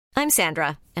I'm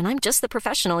Sandra, and I'm just the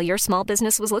professional your small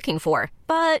business was looking for.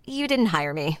 But you didn't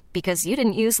hire me because you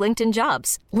didn't use LinkedIn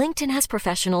Jobs. LinkedIn has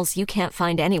professionals you can't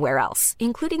find anywhere else,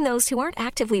 including those who aren't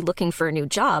actively looking for a new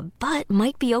job, but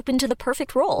might be open to the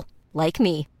perfect role, like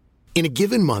me. In a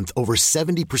given month, over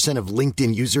 70% of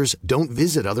LinkedIn users don't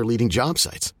visit other leading job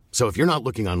sites. So if you're not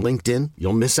looking on LinkedIn,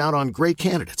 you'll miss out on great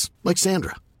candidates like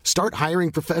Sandra. Start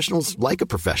hiring professionals like a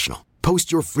professional.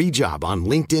 Post your free job on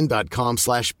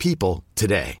linkedin.com/people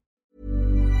today.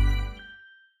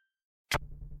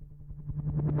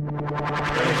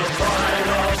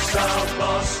 South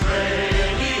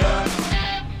Australia,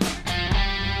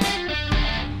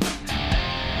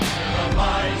 the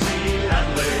mighty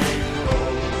Adelaide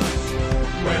Crows,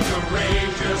 where the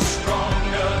rage is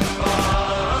stronger,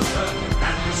 faster,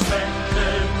 and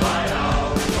respected by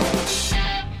our folks.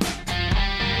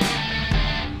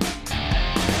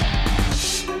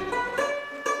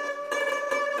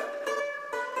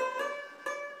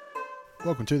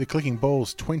 Welcome to the Clicking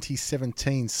Balls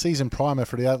 2017 season primer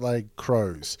for the Adelaide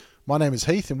Crows. My name is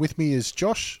Heath, and with me is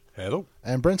Josh. Hello.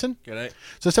 And Brenton. G'day.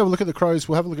 So let's have a look at the Crows.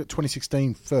 We'll have a look at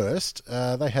 2016 first.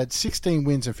 They had 16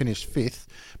 wins and finished 5th,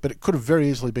 but it could have very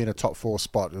easily been a top 4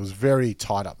 spot. It was very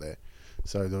tight up there.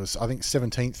 So there was, I think,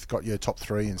 17th got you top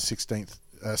 3, and 16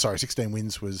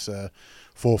 wins was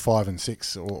 4, 5, and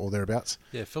 6 or thereabouts.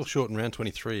 Yeah, fell short in round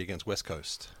 23 against West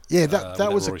Coast. Yeah,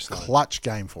 that was a Rory Sloane. clutch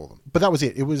game for them. But that was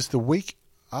it. It was the week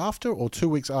after or 2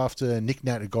 weeks after Nick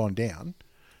Nat had gone down,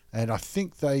 and I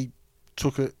think they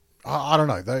took it. I don't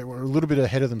know. They were a little bit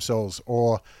ahead of themselves,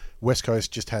 or West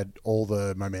Coast just had all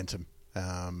the momentum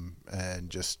and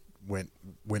just went,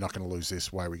 we're not going to lose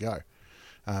this, away we go.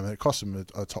 And it cost them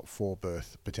a top 4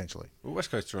 berth, potentially. Well, West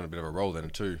Coast were on a bit of a roll then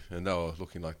too, and they were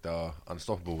looking like they were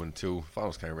unstoppable until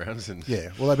finals came around. And Yeah,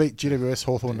 well, they beat GWS,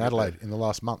 Hawthorn and Adelaide in the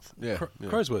last month. yeah,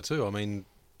 Crows were too. I mean,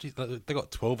 geez, they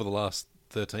got 12 of the last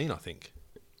 13, I think.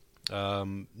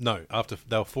 No, after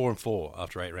they were 4-4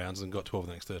 after 8 rounds and got 12 of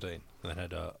the next 13. And they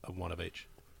had a 1 of each.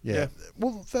 Yeah.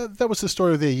 Well, that was the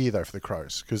story of their year, though, for the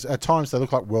Crows, because at times they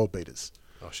look like world beaters.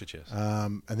 Oh, shit, yes.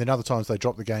 And then other times they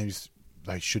drop the games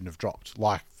they shouldn't have dropped,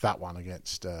 like that one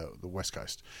against the West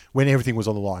Coast, when everything was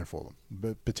on the line for them,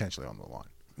 but potentially on the line.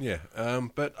 yeah.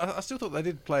 But I still thought they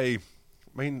did play. I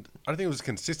mean, I don't think it was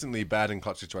consistently bad in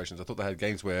clutch situations. I thought they had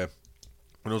games where,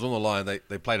 when it was on the line,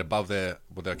 they played above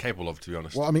what they're capable of, to be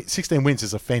honest. Well, I mean, 16 wins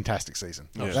is a fantastic season.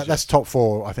 Yeah. That's top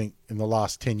 4, I think, in the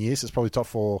last 10 years. It's probably top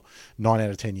 4, 9 out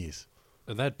of 10 years.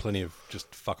 And they had plenty of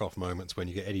just fuck-off moments when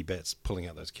you get Eddie Betts pulling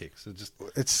out those kicks.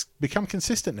 It's become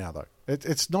consistent now, though.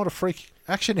 It's not a freak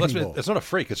action anymore. It's not a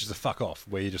freak, it's just a fuck-off,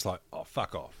 where you're just like, oh,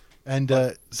 fuck off. And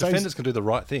defenders can do the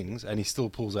right things, and he still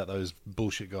pulls out those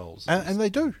bullshit goals. And they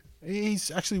do.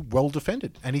 He's actually well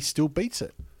defended, and he still beats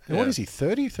it. And what is he,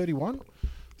 30, 31?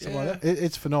 Something like that.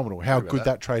 It's phenomenal how good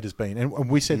that trade has been. And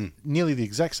we said nearly the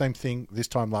exact same thing this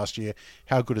time last year.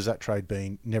 How good has that trade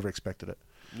been? Never expected it.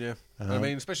 Yeah, I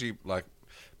mean, especially like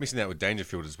mixing that with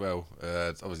Dangerfield as well.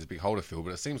 It's obviously a big Holderfield,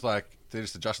 but it seems like they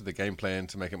just adjusted the game plan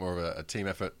to make it more of a team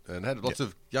effort, and had lots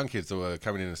of young kids that were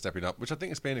coming in and stepping up, which I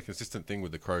think has been a consistent thing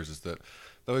with the Crows, is that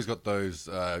they've always got those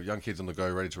young kids on the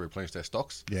go ready to replenish their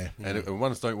stocks. Yeah. And when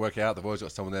ones don't work out, they've always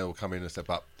got someone there who will come in and step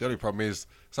up. The only problem is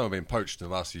some have been poached in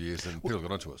the last few years, and people have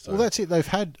got onto it. So. Well, that's it. They've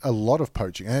had a lot of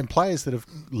poaching, and players that have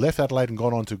left Adelaide and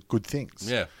gone on to good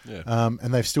things. Yeah.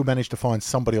 And they've still managed to find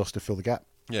somebody else to fill the gap.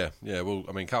 Yeah. Well,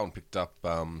 I mean, Carlton picked up.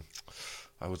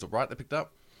 Was it Wright they picked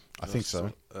up? I think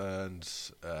so. And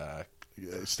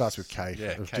It starts with K.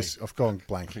 Yeah, K. I've gone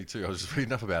blank. Me too. I was just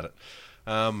reading up about it.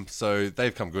 So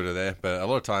they've come good at there, but a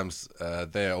lot of times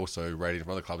they're also rated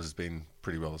from other clubs as being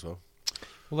pretty well as well.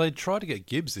 Well, they tried to get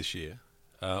Gibbs this year.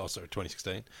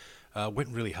 2016. Went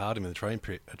really hard in the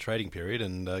trading period,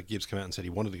 and Gibbs came out and said he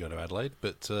wanted to go to Adelaide,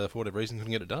 but for whatever reason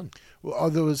couldn't get it done. Well,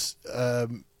 there was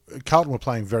Carlton were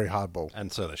playing very hard ball.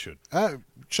 And so they should.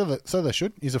 So they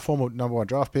should. He's a former number 1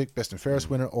 draft pick, best and fairest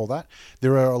winner, all that.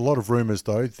 There are a lot of rumours,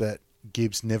 though, that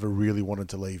Gibbs never really wanted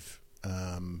to leave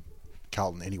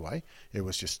Carlton anyway. It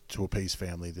was just to appease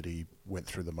family that he went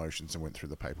through the motions and went through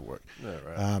the paperwork. Yeah,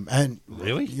 right. And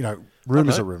really,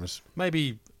 rumours are rumours.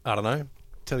 Maybe, I don't know,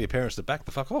 tell your parents to back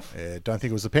the fuck off. Don't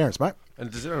think it was the parents, mate.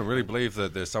 And does anyone really believe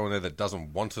that there's someone there that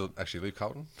doesn't want to actually leave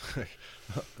Carlton? There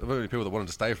are many people that wanted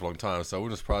to stay for a long time, so it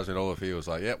wouldn't surprise me at all if he was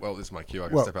like, yeah, well, this is my cue, I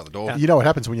can step out the door. You know what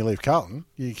happens when you leave Carlton?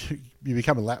 You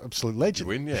become an absolute legend. You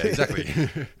win, yeah, exactly.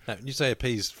 Now, you say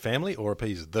appease family or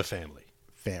appease the family?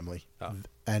 Family. Oh.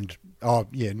 And,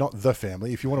 not the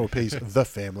family. If you want to appease the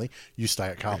family, you stay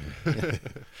at Carlton.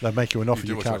 They make you an offer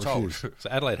you can't refuse. So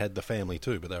Adelaide had the family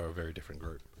too, but they were a very different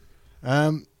group.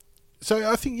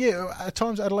 So I think, at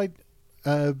times Adelaide,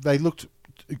 they looked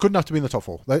good enough to be in the top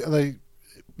 4. They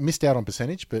missed out on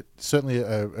percentage, but certainly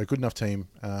a good enough team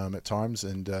at times.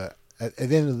 And at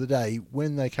the end of the day,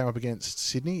 when they came up against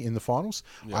Sydney in the finals,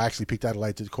 I actually picked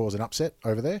Adelaide to cause an upset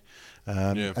over there.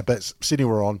 But Sydney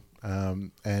were on,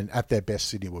 and at their best,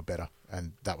 Sydney were better,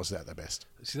 and that was at their best.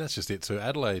 See, that's just it. So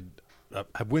Adelaide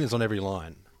have winners on every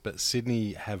line, but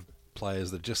Sydney have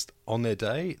players that just on their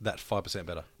day that 5%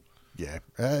 better. Yeah,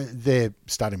 their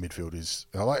starting midfield is.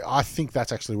 I think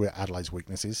that's actually where Adelaide's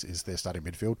weakness is their starting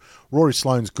midfield. Rory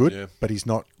Sloane's good, but he's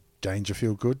not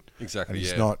Dangerfield good. Exactly. And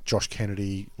he's not Josh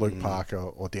Kennedy, Luke Parker,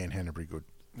 or Dan Hanbury good.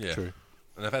 Yeah. True.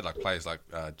 And they've had like players like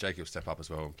Jacob step up as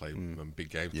well and play big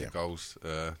games, get goals.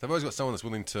 They've always got someone that's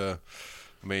willing to,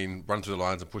 run through the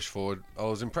lines and push forward. I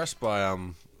was impressed by I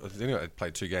think I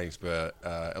played 2 games, but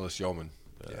Ellis Yeoman,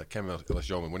 Cam Ellis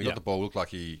Yeoman, when he got the ball, looked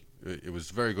like it was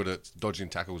very good at dodging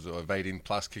tackles, evading,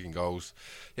 plus kicking goals.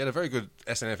 He had a very good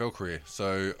SNFL career,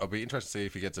 so I'll be interested to see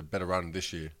if he gets a better run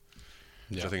this year,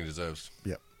 which I think he deserves.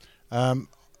 Yeah. While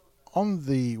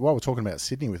we're talking about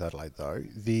Sydney with Adelaide, though,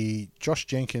 the Josh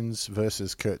Jenkins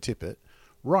versus Kurt Tippett,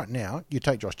 right now, you'd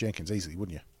take Josh Jenkins easily,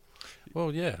 wouldn't you?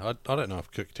 Well, yeah, I don't know if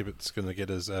Kirk Tippett's going to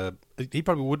get as... he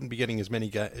probably wouldn't be getting as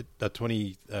many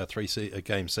 23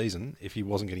 game season if he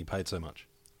wasn't getting paid so much.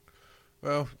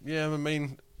 Well, yeah,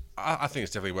 I think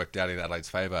it's definitely worked out in Adelaide's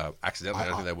favour accidentally. I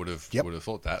don't think they would have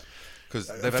thought that. Because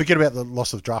forget about the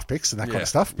loss of draft picks and that kind of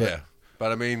stuff. But.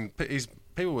 But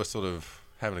people were sort of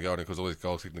having a go at him because all these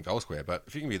goals kicked in the goal square. But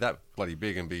if you can be that bloody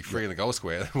big and be free in the goal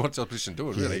square, what's the opposition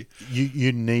doing, really?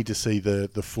 You need to see the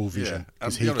full vision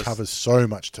because he honest, covers so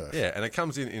much turf. Yeah, and it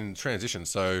comes in transition.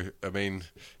 So,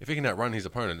 if he can outrun his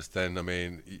opponents, then,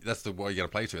 that's what you're going to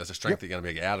play to. That's the strength that you're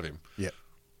going to get out of him. Yeah.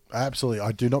 Absolutely.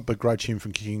 I do not begrudge him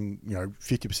from kicking,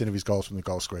 50% of his goals from the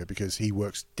goal square because he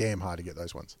works damn hard to get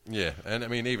those ones. Yeah, and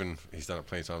even he's done it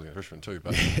plenty of times against Richmond too,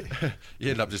 but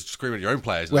you end up just screaming at your own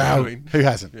players. Well, who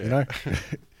hasn't,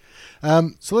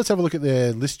 So let's have a look at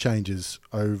their list changes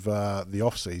over the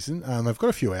off-season. They've got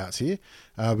a few outs here.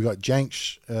 We've got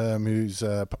Janks, who's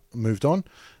moved on.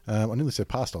 I nearly said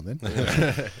passed on then.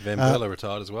 Van Berlo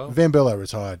retired as well. Van Berlo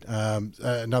retired.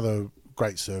 Another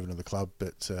great servant of the club,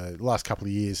 but the last couple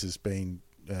of years has been,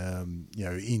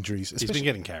 injuries. He's been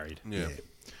getting carried.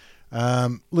 Yeah.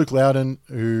 Luke Loudon,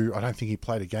 who I don't think he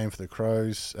played a game for the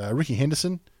Crows. Ricky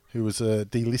Henderson, who was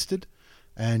delisted.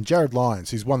 And Jared Lyons,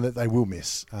 who's one that they will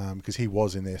miss because he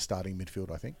was in their starting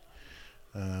midfield, I think.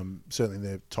 Certainly in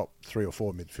their top 3 or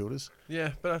 4 midfielders.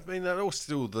 Yeah, but they're all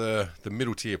still the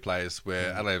middle tier players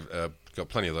where Adelaide got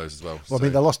plenty of those as well. Well, they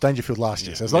lost Dangerfield last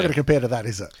year, so it's not going to compare to that,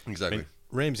 is it? Exactly.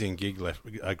 Ramsey and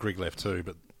Grigg left too,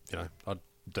 but I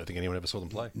don't think anyone ever saw them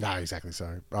play. No, exactly.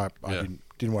 So I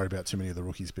didn't worry about too many of the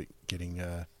rookies getting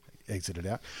exited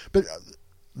out. But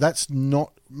that's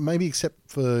not, maybe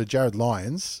except for Jared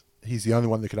Lyons, he's the only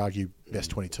one that could argue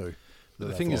best 22.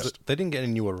 The thing is that they didn't get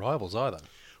any new arrivals either.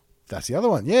 That's the other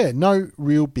one. Yeah, no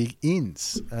real big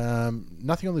ins.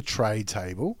 Nothing on the trade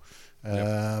table.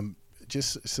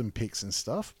 Just some picks and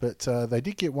stuff. But they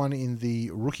did get one in the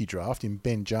rookie draft in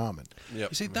Ben Jarman. Yep.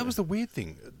 You see, that was the weird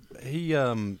thing. He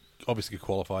obviously could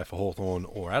qualify for Hawthorn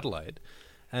or Adelaide,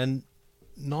 and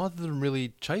neither of them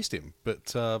really chased him. But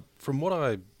from what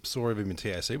I saw of him in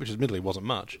TAC, which admittedly wasn't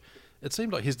much, it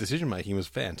seemed like his decision-making was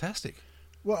fantastic.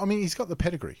 Well, he's got the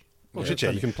pedigree. Well, you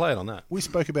can play it on that. We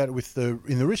spoke about it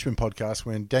in the Richmond podcast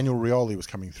when Daniel Rioli was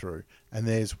coming through, and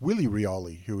there's Willie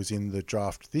Rioli, who was in the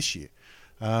draft this year.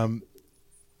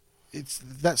 It's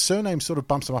that surname sort of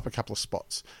bumps him up a couple of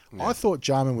spots. Yeah. I thought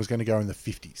Jarman was going to go in the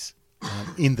 50s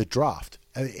in the draft.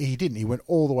 And he didn't. He went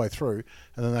all the way through,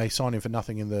 and then they signed him for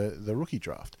nothing in the rookie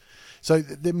draft. So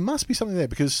there must be something there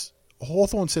because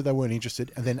Hawthorn said they weren't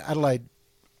interested, and then Adelaide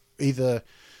either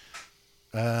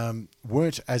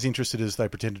weren't as interested as they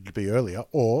pretended to be earlier,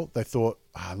 or they thought,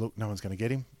 look, no one's going to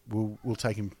get him. We'll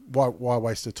take him. Why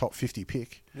waste a top 50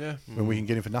 pick when we can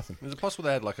get him for nothing? Is it possible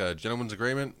they had like a gentleman's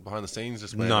agreement behind the scenes?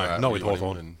 Just no, not with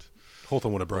Hawthorn.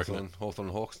 Hawthorn would have broken it. Hawthorn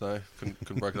and Hawks, no.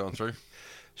 Couldn't break it on through.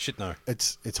 Shit, no.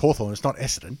 It's Hawthorn. It's not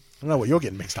Essendon. I don't know what you're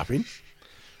getting mixed up in.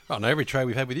 Oh, no, every trade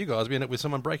we've had with you guys, we end up with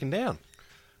someone breaking down.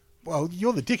 Well,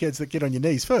 you're the dickheads that get on your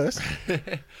knees first.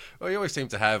 Well, you always seem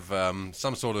to have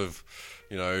some sort of,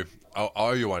 I'll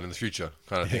owe you one in the future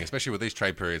kind of thing, especially with these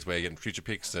trade periods where you're getting future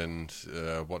picks and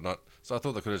whatnot. So I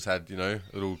thought they could have had, a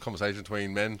little conversation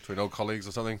between old colleagues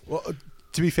or something. Well,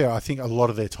 to be fair, I think a lot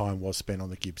of their time was spent on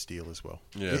the Gibbs deal as well.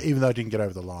 Yeah. Even though it didn't get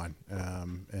over the line.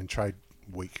 And trade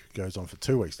week goes on for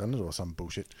 2 weeks, doesn't it, or some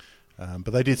bullshit.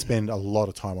 But they did spend a lot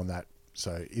of time on that.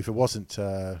 So if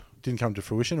it didn't come to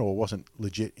fruition or wasn't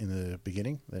legit in the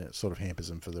beginning, then it sort of hampers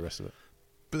them for the rest of it.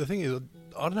 But the thing is,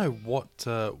 I don't know what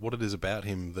it is about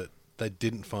him that they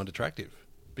didn't find attractive.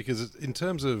 Because in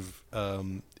terms of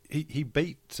he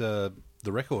beat the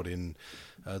record in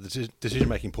the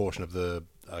decision-making portion of the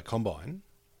combine.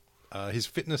 His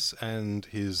fitness and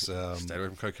his Stay away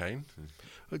from cocaine.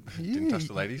 yeah, Didn't touch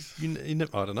the ladies.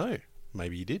 I don't know.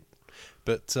 Maybe he did,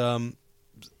 but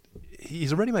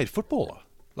he's a ready-made footballer.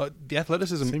 Like the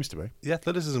athleticism Seems to be. The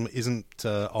athleticism isn't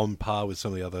on par with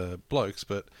some of the other blokes,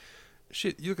 but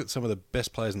shit, you look at some of the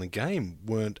best players in the game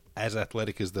weren't as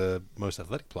athletic as the most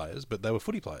athletic players, but they were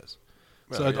footy players.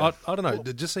 So yeah. I don't know.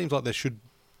 It just seems like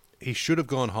he should have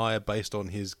gone higher based on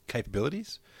his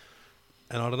capabilities,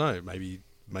 and I don't know.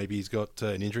 Maybe he's got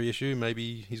an injury issue.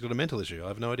 Maybe he's got a mental issue. I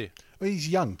have no idea. Well, he's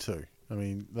young too. I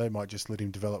mean, they might just let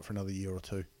him develop for another year or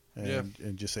two,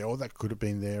 and just say, "Oh, that could have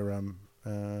been their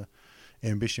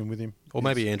ambition with him." Or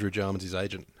maybe Andrew Jarman's his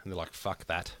agent, and they're like, "Fuck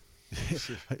that."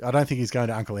 I don't think he's going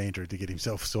to Uncle Andrew to get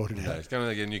himself sorted No, out. he's going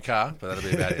to get a new car, but that'll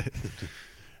be about it.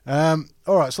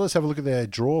 All right, so let's have a look at their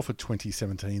draw for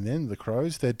 2017 then, the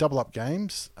Crows. Their double-up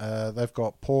games, they've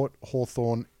got Port,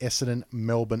 Hawthorn, Essendon,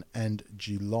 Melbourne and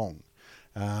Geelong.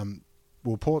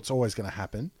 Well, Port's always going to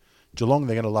happen. Geelong,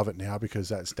 they're going to love it now because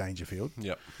that's Dangerfield.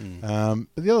 Yep. But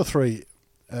the other three,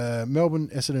 Melbourne,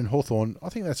 Essendon, Hawthorn, I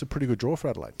think that's a pretty good draw for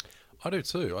Adelaide. I do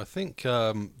too. I think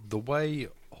the way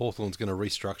Hawthorn's going to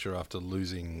restructure after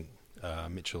losing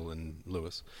Mitchell and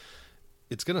Lewis,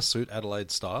 it's going to suit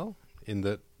Adelaide's style in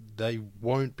that they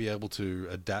won't be able to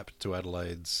adapt to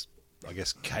Adelaide's, I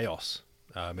guess, chaos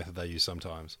method they use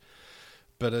sometimes.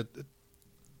 But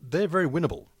they're very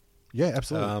winnable. Yeah,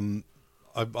 absolutely.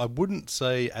 I wouldn't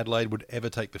say Adelaide would ever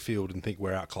take the field and think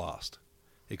we're outclassed,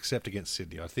 except against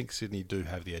Sydney. I think Sydney do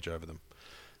have the edge over them.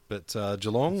 But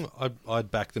Geelong,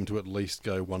 I'd back them to at least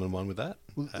go 1-1 with that.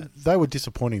 They were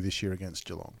disappointing this year against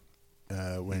Geelong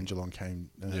when Geelong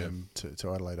came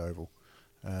to Adelaide Oval.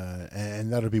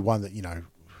 And that'll be one that,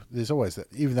 there's always that,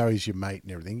 even though he's your mate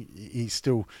and everything, he's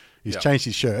changed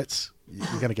his shirts.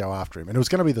 You're going to go after him. And it was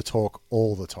going to be the talk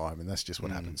all the time, and that's just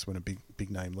what happens when a big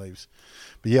name leaves.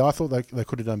 But yeah, I thought they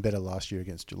could have done better last year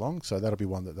against Geelong, so that'll be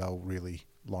one that they'll really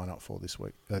line up for this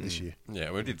year.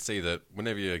 Yeah, we did see that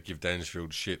whenever you give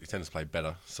Dangerfield shit, he tends to play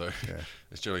better. So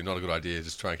it's generally not a good idea.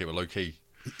 Just try and keep it low-key.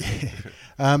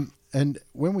 And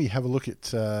when we have a look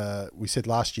at, we said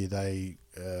last year they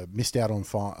missed out on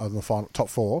the final top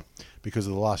four because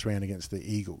of the last round against the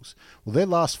Eagles. Well, their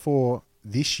last four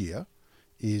this year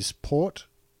is Port,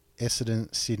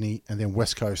 Essendon, Sydney, and then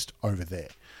West Coast over there.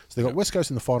 So they've got West Coast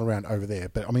in the final round over there.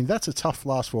 But, I mean, that's a tough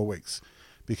last 4 weeks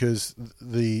because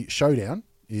the showdown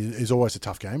is always a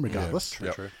tough game regardless.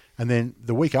 Yeah, true. And then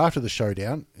the week after the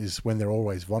showdown is when they're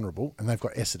always vulnerable, and they've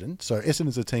got Essendon. So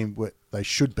Essendon's a team where they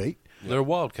should beat. They're a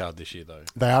wild card this year, though.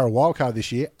 They are a wild card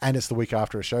this year, and it's the week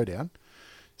after a showdown.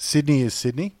 Sydney is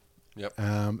Sydney. Yep.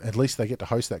 At least they get to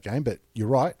host that game. But you're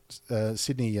right.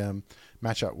 Sydney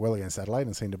match up well against Adelaide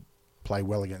and seem to play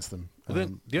well against them. Well,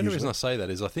 then, the only reason I say that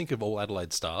is I think of all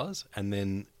Adelaide stars and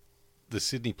then the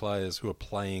Sydney players who are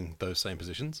playing those same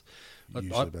positions.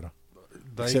 Usually better.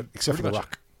 They Except for the pretty much-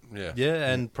 ruck.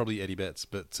 Yeah. and probably Eddie Betts.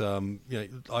 But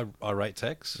I rate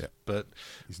Tex, but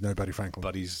He's no Buddy Franklin.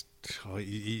 but he's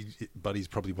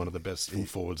probably one of the best full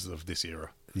forwards of this era.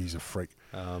 He's a freak.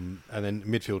 And then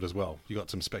midfield as well. You got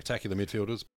some spectacular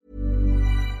midfielders.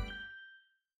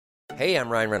 Hey, I'm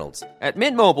Ryan Reynolds. At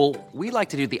Mint Mobile, we like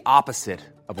to do the opposite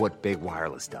of what Big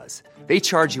Wireless does. They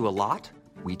charge you a lot,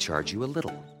 we charge you a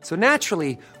little. So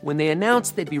naturally, when they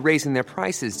announced they'd be raising their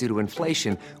prices due to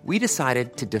inflation, we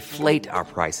decided to deflate our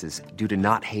prices due to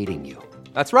not hating you.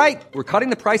 That's right. We're cutting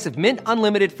the price of Mint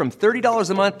Unlimited from $30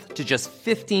 a month to just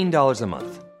 $15 a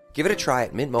month. Give it a try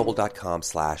at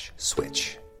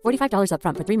mintmobile.com/switch. $45 up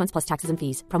front for 3 months plus taxes and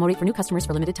fees. Promo rate for new customers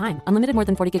for limited time. Unlimited more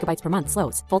than 40 gigabytes per month.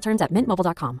 Slows full terms at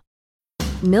mintmobile.com.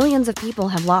 Millions of people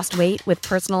have lost weight with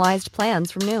personalized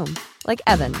plans from Noom. Like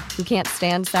Evan, who can't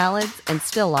stand salads and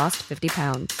still lost 50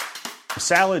 pounds.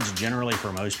 Salads generally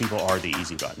for most people are the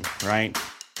easy button, right?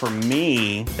 For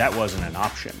me, that wasn't an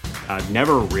option. I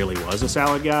never really was a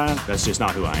salad guy. That's just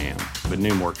not who I am. But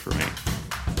Noom worked for me.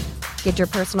 Get your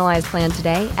personalized plan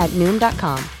today at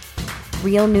Noom.com.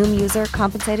 Real Noom user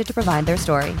compensated to provide their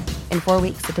story. In 4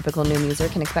 weeks, the typical Noom user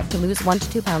can expect to lose 1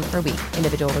 to 2 pounds per week.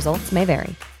 Individual results may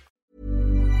vary.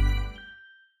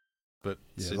 But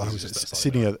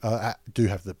Sydney do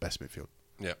have the best midfield.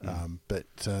 Yeah. But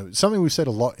something we've said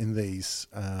a lot in these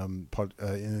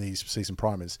season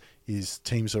primers is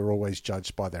teams are always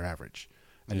judged by their average.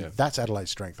 And that's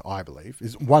Adelaide's strength, I believe.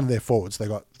 Is one of their forwards. They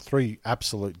got 3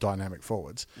 absolute dynamic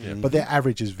forwards, but their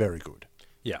average is very good.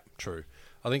 Yeah, true.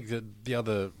 I think that the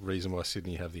other reason why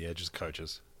Sydney have the edge is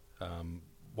coaches.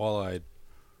 while I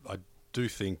do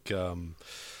think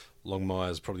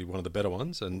Longmire's probably one of the better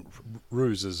ones, and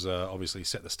Roos has obviously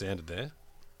set the standard there.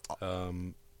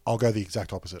 I'll go the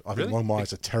exact opposite. I think Really?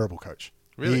 Longmire's a terrible coach.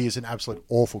 Really? He is an absolute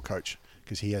awful coach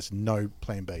because he has no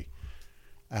plan B.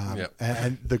 Yep.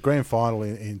 And the grand final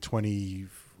in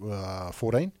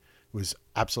 2014 was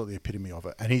absolutely the epitome of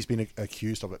it. And he's been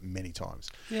accused of it many times.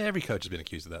 Yeah, every coach has been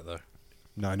accused of that, though.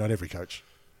 No, not every coach.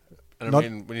 And Not- I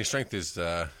mean, when your strength is sort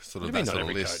What of do you that mean sort not of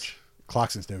every list. coach?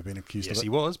 Clarkson's never been accused Yes, of he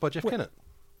it. was by Jeff Kennett.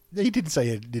 He didn't say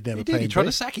he didn't have He a did. plan He tried B.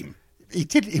 to sack him. He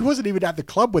did. He wasn't even at the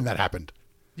club when that happened.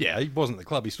 Yeah, he wasn't at the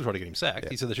club. He still tried to get him sacked.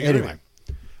 He said they should Anyway,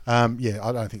 get rid of him. yeah,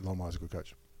 I don't think Longmire's a good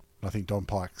coach. I think Don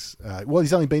Pike's... well,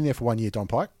 he's only been there for 1 year, Don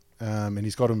Pike, and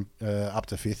he's got him up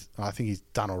to 5th. I think he's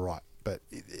done all right. But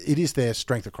it is their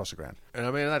strength across the ground. And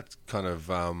I mean, that kind of,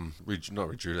 not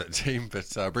rejuvenated that team,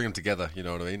 but bring them together, you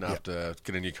know what I mean, after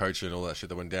getting a new coach and all that shit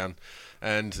that went down.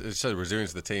 And it showed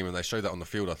resilience of the team, and they showed that on the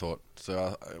field, I thought.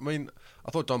 So, I mean,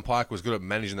 I thought Don Pike was good at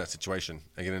managing that situation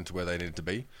and getting to where they needed to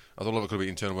be. I thought a lot of it could be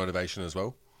internal motivation as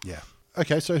well. Yeah.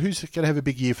 Okay, so who's going to have a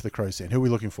big year for the Crows then? Who are we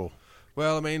looking for?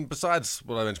 Well, I mean, besides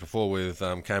what I mentioned before with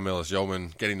Cam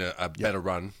Ellis-Yolman getting a better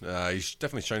run, he's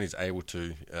definitely shown he's able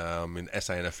to in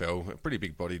SANFL. A pretty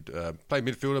big-bodied, play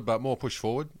midfielder, but more push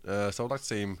forward. So I'd like to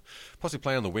see him possibly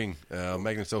play on the wing,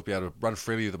 making himself be able to run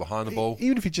freely behind the ball.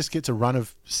 Even if he just gets a run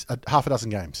of half a dozen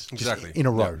games, just Exactly. in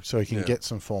a row, Yeah. so he can Yeah. get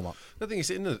some form up. I think I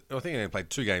think he only played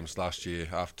 2 games last year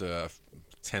after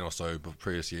 10 or so the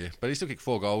previous year, but he still kicked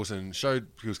 4 goals and showed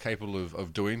he was capable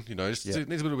of doing. You know, just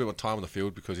needs a little bit more time on the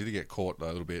field because he did get caught a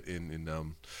little bit in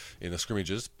the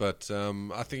scrimmages. But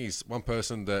I think he's one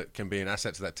person that can be an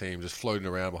asset to that team, just floating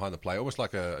around behind the play, almost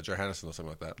like a Johannesson or something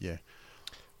like that. Yeah.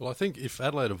 Well, I think if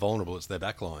Adelaide are vulnerable, it's their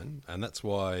back line, and that's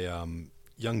why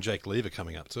young Jake Lever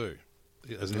coming up too.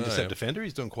 As an intercept defender,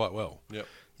 he's doing quite well. Yep.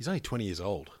 He's only 20 years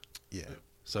old. Yeah.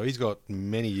 So he's got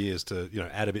many years to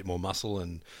add a bit more muscle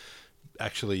and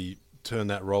actually turn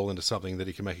that role into something that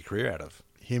he can make a career out of.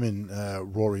 Him and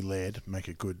Rory Laird make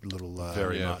a good little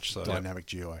Very much so. dynamic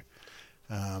duo.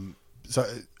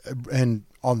 And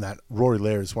on that, Rory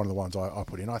Laird is one of the ones I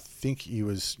put in. I think he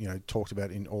was, talked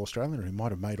about in All Australian, or he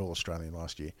might have made All Australian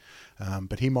last year.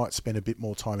 But he might spend a bit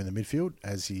more time in the midfield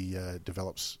as he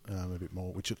develops a bit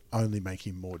more, which would only make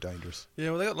him more dangerous.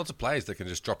 Yeah, well, they got lots of players that can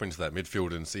just drop into that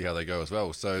midfield and see how they go as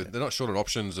well. So they're not short on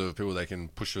options of people they can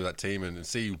push through that team and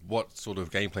see what sort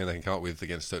of game plan they can come up with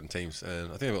against certain teams. And I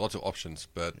think they've got lots of options.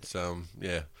 But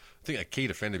I think a key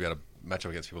defender to be able to match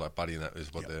up against people like Buddy and that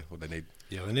is what they need.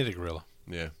 Yeah, they need a gorilla.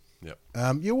 Yeah, yep.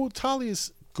 Well,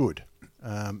 Talia's good.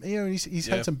 He's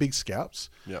had some big scalps.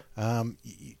 Yep.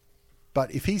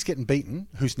 But if he's getting beaten,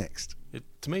 who's next?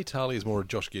 To me, Tarly is more a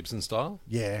Josh Gibson style.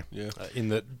 Yeah. In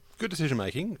that good decision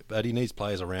making, but he needs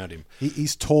players around him.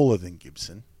 He's taller than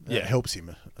Gibson. That Yeah. helps him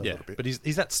a little bit. But he's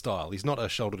that style. He's not a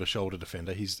shoulder-to-shoulder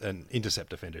defender. He's an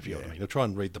intercept defender, if you know what I mean. He'll try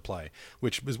and read the play,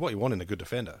 which is what you want in a good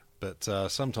defender. But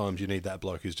sometimes you need that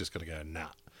bloke who's just going to go, nah.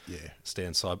 Yeah.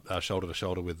 Stand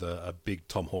shoulder-to-shoulder with a big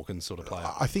Tom Hawkins sort of player.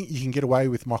 I think you can get away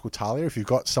with Michael Talia if you've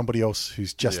got somebody else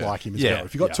who's just like him as Yeah. well.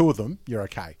 If you've got 2 of them, you're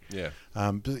okay. Yeah.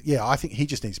 But I think he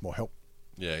just needs more help.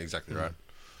 Yeah, exactly right.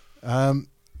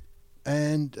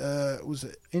 And was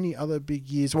there any other big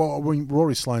years? Well,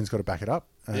 Rory Sloane's got to back it up.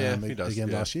 He does, Again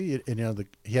yeah. last year.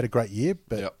 He had a great year,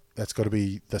 but Yep. that's got to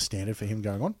be the standard for him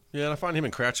going on. Yeah, and I find him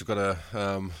and Crouch have got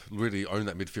to really own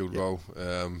that midfield role,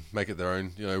 make it their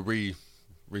own,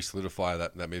 re-solidify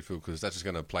that midfield, because that's just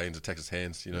going to play into Texas'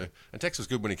 hands, And Tex was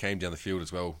good when he came down the field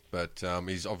as well, but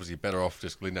he's obviously better off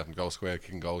just leading up in goal square,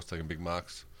 kicking goals, taking big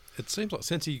marks. It seems like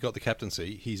since he got the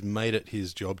captaincy, he's made it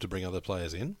his job to bring other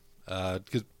players in.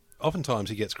 Because oftentimes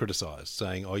he gets criticised,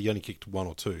 saying, "Oh, you only kicked 1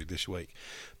 or 2 this week,"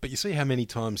 but you see how many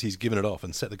times he's given it off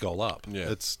and set the goal up.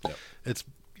 Yeah.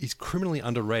 He's criminally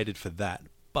underrated for that.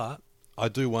 But I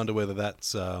do wonder whether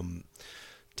that's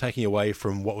taking away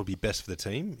from what would be best for the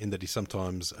team, in that he's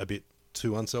sometimes a bit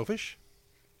too unselfish.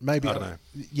 Maybe. I don't know.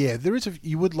 Yeah, there is.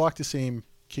 You would like to see him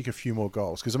kick a few more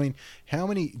goals, because how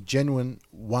many genuine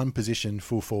one position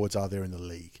full forwards are there in the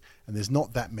league? And there's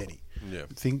not that many. Yeah.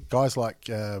 Think guys like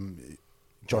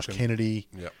Josh Kennedy,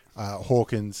 Yep.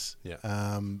 Hawkins.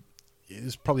 Yeah.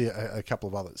 There's probably a couple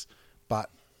of others, but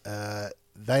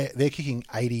they're kicking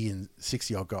 80 and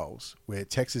 60 odd goals, where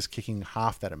Tex is kicking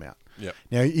half that amount. Yep.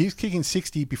 Now he's kicking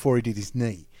 60 before he did his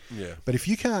knee. Yeah. But if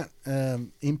you can't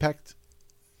impact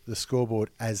the scoreboard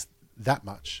as that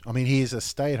much, he is a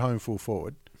stay-at-home full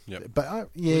forward. Yep. But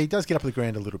he does get up the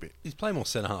ground a little bit. He's playing more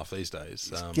centre half these days.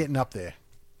 He's getting up there.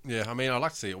 Yeah, I mean, I'd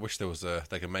like to see. I wish there was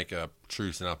they could make a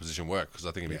true centre position work, because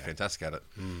I think he'd be fantastic at it.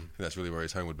 I think that's really where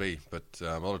his home would be. But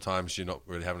a lot of times you're not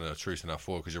really having a true centre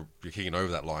forward because you're kicking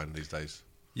over that line these days.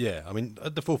 Yeah, I mean,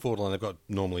 at the full forward line, they've got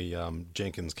normally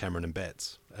Jenkins, Cameron, and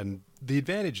Betts. And the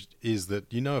advantage is that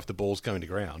if the ball's going to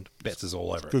ground, Betts is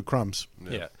all over it. Good crumbs.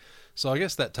 Yeah. So I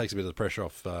guess that takes a bit of the pressure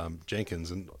off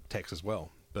Jenkins and Tex as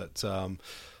well. But,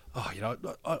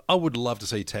 I would love to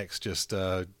see Tex just,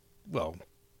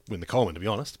 win the Coleman, to be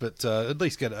honest, but at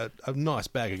least get a nice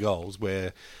bag of goals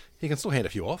where he can still hand a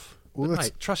few off. Well, but,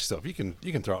 mate, trust yourself. You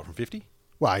can throw it from 50.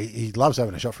 Well, he loves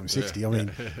having a shot from 60. I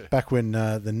mean, back when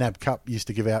the NAB Cup used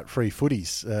to give out free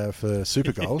footies for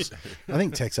super goals, I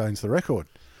think Tex owns the record.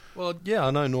 Well, yeah,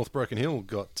 I know North Broken Hill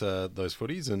got those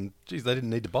footies, and, geez, they didn't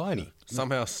need to buy any.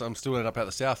 Somehow, some still ended up out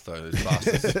the south, though, those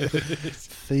bastards.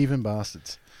 Thieving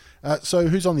bastards. So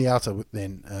who's on the outer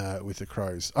then with the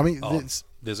Crows? I mean,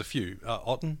 there's a few.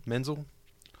 Otten, Menzel,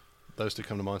 those two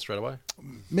come to mind straight away.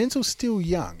 Menzel's still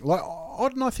young. Like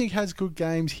Otten, I think, has good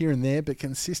games here and there, but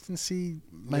consistency,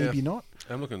 maybe not.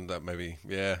 I'm looking at that maybe.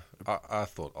 Yeah, I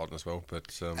thought Otten as well,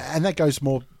 but and that goes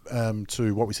more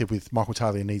to what we said with Michael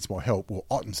Taylor needs more help. Well,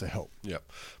 Otten's the help. Yeah,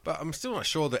 but I'm still not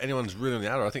sure that anyone's really on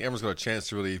the outer. I think everyone's got a chance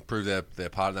to really prove their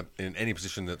part in any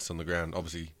position that's on the ground.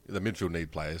 Obviously, the midfield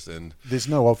need players, and there's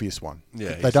no obvious one.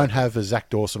 Yeah, they don't have a Zach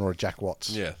Dawson or a Jack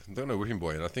Watts. Yeah, they don't know Whipping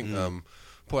Boy, and I think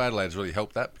Port Adelaide's really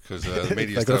helped that because the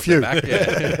media's got a few. back.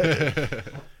 Yeah.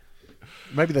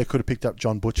 Maybe they could have picked up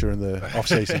John Butcher in the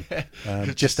off-season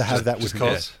just to have that with him.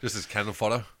 Just as cannon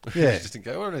fodder. Yeah. Just think,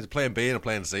 well, there's a plan B and a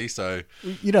plan C, so...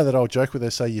 You know that old joke where they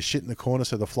say you shit in the corner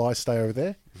so the flies stay over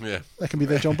there? Yeah. That can be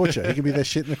their John Butcher. He can be their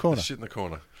shit in the corner. Shit in the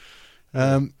corner.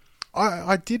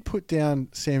 I did put down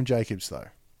Sam Jacobs, though.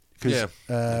 Because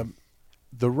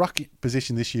the ruck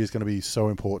position this year is going to be so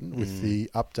important with the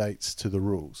updates to the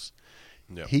rules.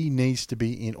 Yep. He needs to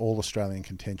be in all-Australian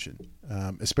contention,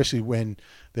 especially when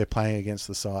they're playing against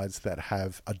the sides that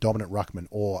have a dominant ruckman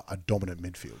or a dominant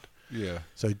midfield. Yeah.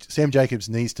 So Sam Jacobs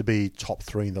needs to be top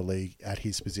 3 in the league at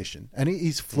his position. And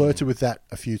he's flirted with that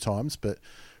a few times, but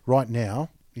right now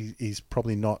he's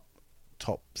probably not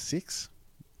top 6,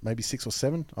 maybe 6 or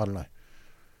 7. I don't know.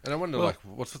 And I wonder,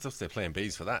 what's their plan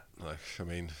Bs for that? Like, I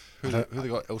mean, who they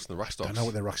got else in the ruck stocks? I don't know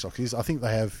what their ruck stock is. I think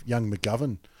they have young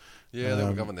McGovern. Yeah, they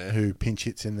McGovern there. Who pinch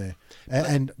hits in there.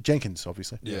 And Jenkins,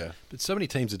 obviously. Yeah. But so many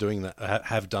teams are doing that,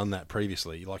 have done that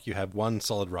previously. Like you have one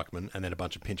solid ruckman and then a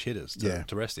bunch of pinch hitters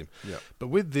to rest him. Yeah. But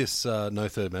with this no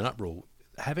third man up rule,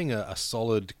 having a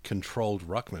solid, controlled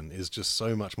ruckman is just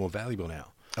so much more valuable now.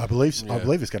 I believe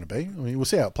it's going to be. I mean, we'll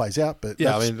see how it plays out, but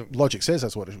logic says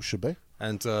that's what it should be.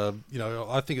 And,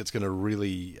 I think it's going to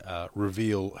really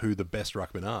reveal who the best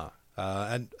ruckmen are.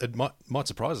 And it might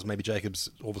surprise us. Maybe Jacobs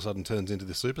all of a sudden turns into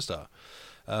this superstar,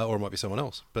 or it might be someone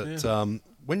else. But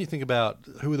when you think about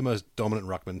who are the most dominant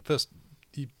ruckmen, first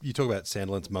you talk about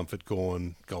Sandilands, Mumford,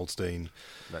 Gawn, Goldstein,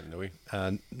 Nat Nui.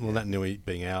 Nat Nui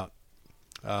being out.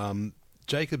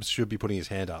 Jacobs should be putting his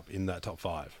hand up in that top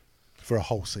 5 for a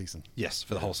whole season. Yes,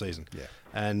 for the whole season. Yeah,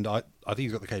 and I think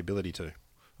he's got the capability to.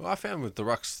 Well, I found with the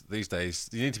rucks these days,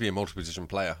 you need to be a multi-position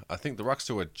player. I think the rucks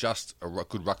who are just a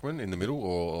good ruckman in the middle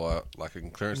or like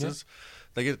in clearances,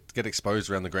 they get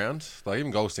exposed around the ground. Like even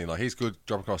Goldstein, like he's good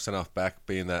drop across centre half back,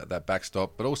 being that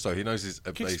backstop, but also he knows his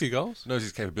kicks a few goals. Knows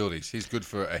his capabilities. He's good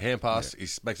for a hand pass. He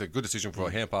makes a good decision for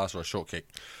a hand pass or a short kick.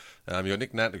 You got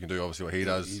Nick Nat who can do obviously what he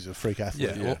does. He's a freak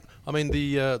athlete. Yeah. Well, I mean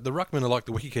the ruckmen are like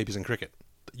the wicketkeepers in cricket.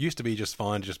 It used to be just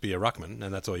fine to just be a ruckman,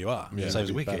 and that's all you are. Yeah, same as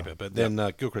a wicketkeeper. But then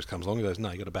Gilchrist comes along and goes,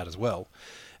 no, you got to bat as well.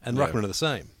 And ruckmen are the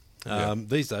same.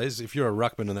 These days, if you're a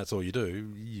ruckman and that's all you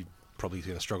do, you're probably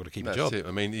going to struggle to keep a job. That's it.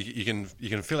 I mean, you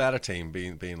can fill out a team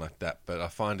being like that, but I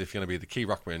find if you're going to be the key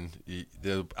ruckman,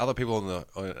 there are other people on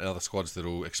other squads that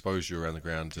will expose you around the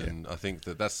ground, and I think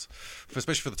that's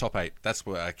especially for the top 8. That's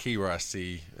where a key where I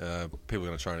see people are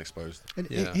going to try and expose. And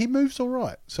he moves all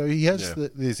right, so he has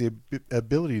there's the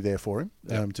ability there for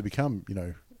him to become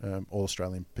all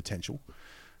Australian potential.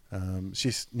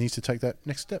 Just needs to take that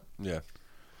next step. Yeah.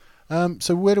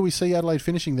 So where do we see Adelaide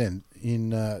finishing then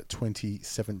in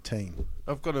 2017?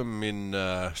 I've got them in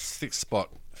 6th spot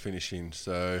finishing.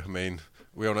 So I mean,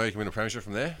 we all know you can win a premiership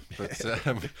from there, but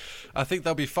I think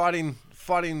they'll be fighting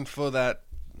for that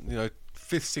 5th,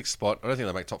 6th spot. I don't think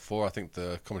they'll make top 4. I think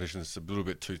the competition is a little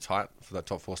bit too tight for that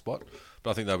top 4 spot.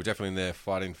 But I think they'll be definitely in there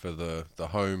fighting for the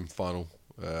home final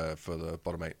for the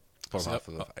bottom 8. Half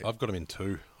of the 8. I've got them in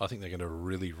 2. I think they're going to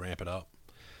really ramp it up.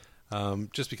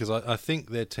 Just because I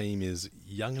think their team is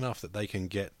young enough that they can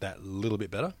get that little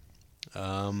bit better.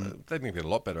 They can get a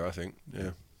lot better, I think.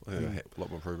 Yeah, I think a lot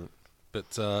more improvement.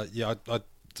 But I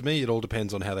to me, it all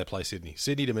depends on how they play Sydney.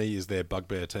 Sydney, to me, is their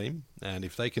bugbear team, and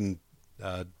if they can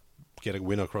get a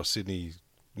win across Sydney,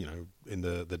 in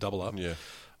the double up,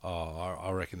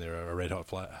 I reckon they're a red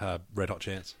hot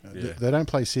chance. They don't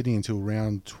play Sydney until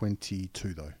round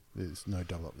 22, though. There's no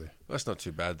double up there. Well, that's not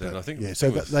too bad then. I think. Yeah, so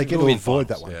they get to avoid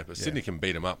that one. Yeah, but Sydney can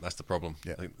beat them up. That's the problem.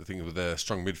 Yeah. I think the thing with their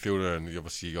strong midfielder, and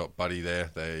obviously you got Buddy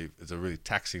there. It's a really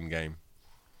taxing game.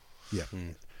 Yeah.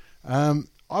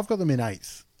 I've got them in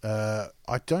 8th.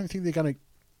 I don't think they're going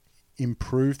to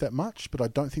improve that much, but I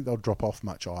don't think they'll drop off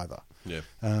much either. Yeah.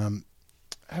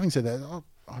 Having said that,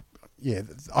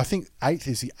 I think 8th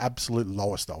is the absolute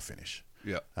lowest they'll finish.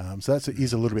 Yeah. So that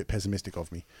is a little bit pessimistic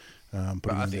of me.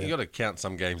 But I think you got to count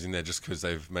some games in there just because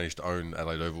they've managed to own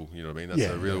Adelaide Oval. You know what I mean?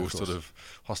 That's a real sort of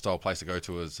hostile place to go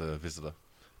to as a visitor.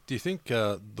 Do you think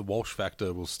the Walsh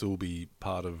factor will still be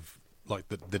part of like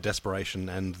the desperation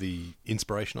and the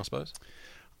inspiration, I suppose?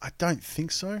 I don't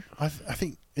think so. I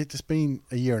think it's just been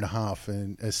a year and a half,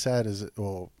 and as sad as it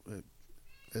was,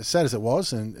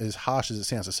 and as harsh as it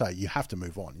sounds to say, you have to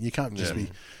move on. You can't just be,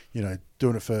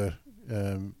 doing it for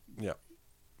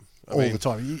all the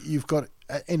time. You've got,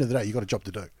 at the end of the day, you've got a job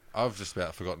to do. I've just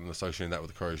about forgotten associating that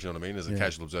with the Crows, you know what I mean? As a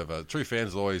casual observer. True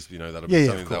fans will always, that'll be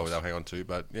something they'll hang on to.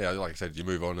 But, like I said, you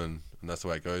move on and that's the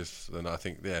way it goes. And I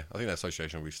think that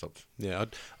association will be stopped. Yeah,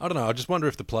 I don't know. I just wonder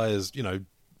if the players,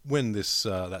 when this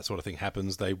that sort of thing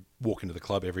happens, they walk into the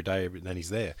club every day and he's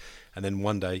there. And then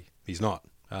one day he's not.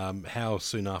 How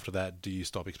soon after that do you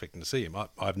stop expecting to see him? I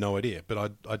have no idea.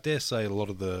 But I dare say a lot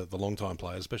of the long-time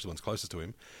players, especially the ones closest to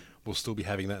him, will still be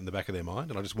having that in the back of their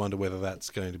mind. And I just wonder whether that's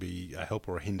going to be a help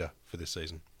or a hinder for this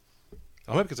season.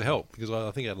 I hope it's a help, because I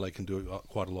think Adelaide can do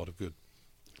quite a lot of good.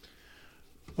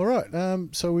 All right.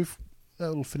 So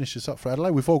that'll finish us up for Adelaide.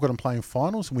 We've all got them playing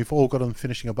finals, and we've all got them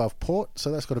finishing above Port.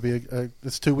 So that's got to be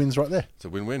that's 2 wins right there. It's a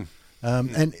win-win.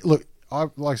 And look,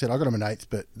 like I said, I got them in 8th,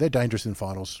 but they're dangerous in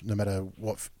finals, no matter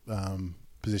what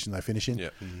position they finish in.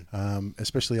 Yeah.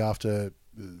 Especially after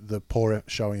the poor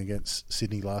showing against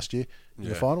Sydney last year in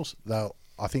the finals.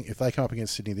 I think if they come up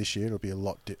against Sydney this year, it'll be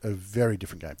a very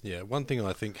different game. Yeah, one thing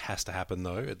I think has to happen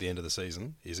though at the end of the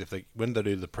season is when they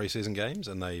do the preseason games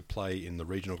and they play in the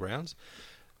regional grounds.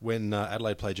 When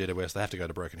Adelaide play GWS, they have to go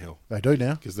to Broken Hill. They do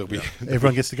now. Because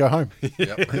everyone gets to go home.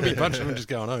 There'll be a bunch of them just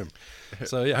going home.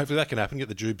 So, hopefully that can happen. Get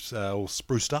the Jubes all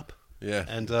spruced up. Yeah.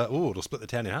 And, it'll split the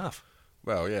town in half.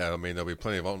 Well, yeah, I mean, there'll be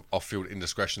plenty of off-field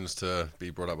indiscretions to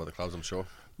be brought up by the clubs, I'm sure.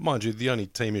 Mind you, the only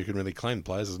team who can really claim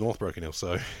players is North Broken Hill,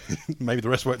 so maybe the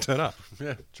rest won't turn up.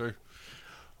 Yeah, true.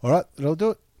 All right, that'll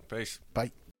do it. Peace. Bye.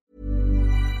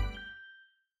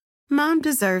 Mom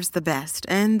deserves the best,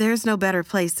 and there's no better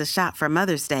place to shop for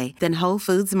Mother's Day than Whole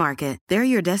Foods Market. They're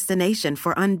your destination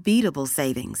for unbeatable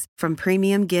savings, from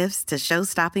premium gifts to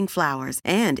show-stopping flowers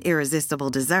and irresistible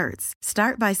desserts.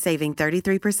 Start by saving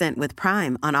 33% with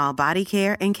Prime on all body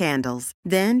care and candles.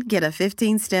 Then get a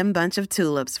 15-stem bunch of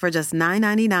tulips for just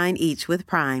 $9.99 each with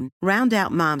Prime. Round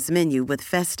out Mom's menu with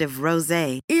festive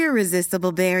rosé,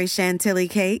 irresistible berry chantilly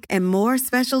cake, and more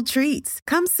special treats.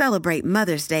 Come celebrate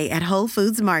Mother's Day at Whole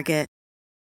Foods Market.